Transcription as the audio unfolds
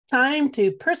Time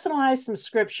to personalize some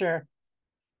scripture.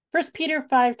 1 Peter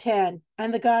 5:10,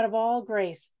 and the God of all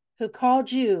grace, who called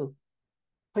you,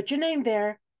 put your name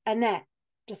there, Annette,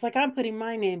 just like I'm putting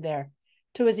my name there,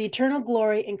 to his eternal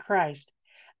glory in Christ.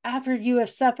 After you have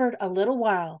suffered a little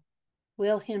while,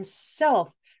 will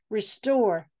himself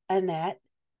restore, Annette,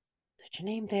 put your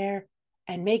name there,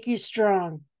 and make you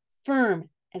strong, firm,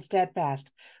 and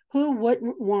steadfast. Who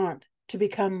wouldn't want to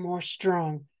become more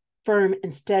strong, firm,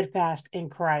 and steadfast in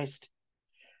Christ?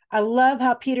 I love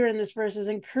how Peter in this verse is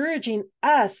encouraging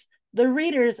us, the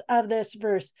readers of this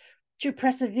verse, to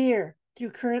persevere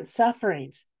through current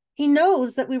sufferings. He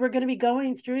knows that we were going to be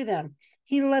going through them.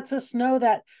 He lets us know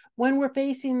that when we're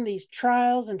facing these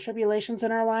trials and tribulations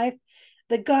in our life,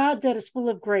 the God that is full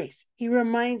of grace, he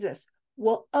reminds us,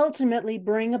 will ultimately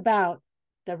bring about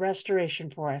the restoration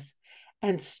for us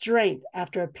and strength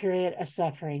after a period of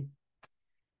suffering.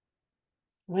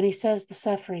 When he says the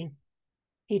suffering,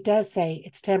 he does say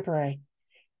it's temporary.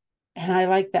 And I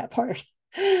like that part.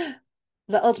 The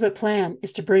ultimate plan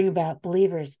is to bring about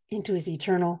believers into his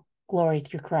eternal glory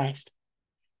through Christ.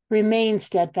 Remain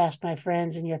steadfast, my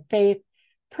friends, in your faith.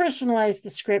 Personalize the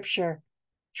scripture.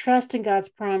 Trust in God's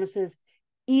promises,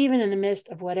 even in the midst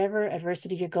of whatever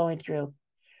adversity you're going through.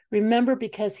 Remember,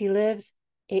 because he lives,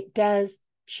 it does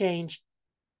change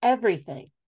everything.